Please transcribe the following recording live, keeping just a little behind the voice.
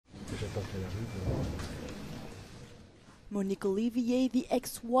Monique Olivier, the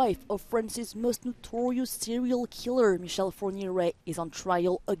ex-wife of France's most notorious serial killer, Michel Fourniret, is on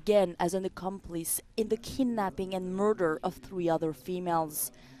trial again as an accomplice in the kidnapping and murder of 3 other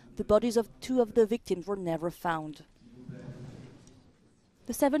females. The bodies of 2 of the victims were never found.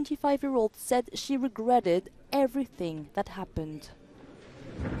 The 75-year-old said she regretted everything that happened.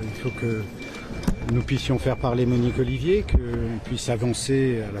 Il faut que nous puissions faire parler Monique Olivier, qu'on puisse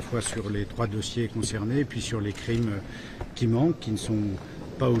avancer à la fois sur les 3 dossiers concernés, puis sur les crimes qui manquent, qui ne sont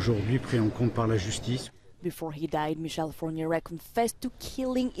pas aujourd'hui pris en compte par la justice. Before he died, Michel Fourniret confessed to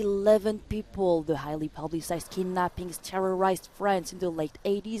killing 11 people. The highly publicized kidnappings terrorized France in the late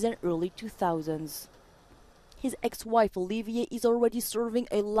 80s and early 2000s. His ex-wife Olivier is already serving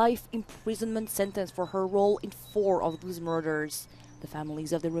a life imprisonment sentence for her role in 4 of those murders. The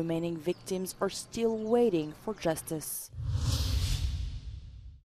families of the remaining victims are still waiting for justice.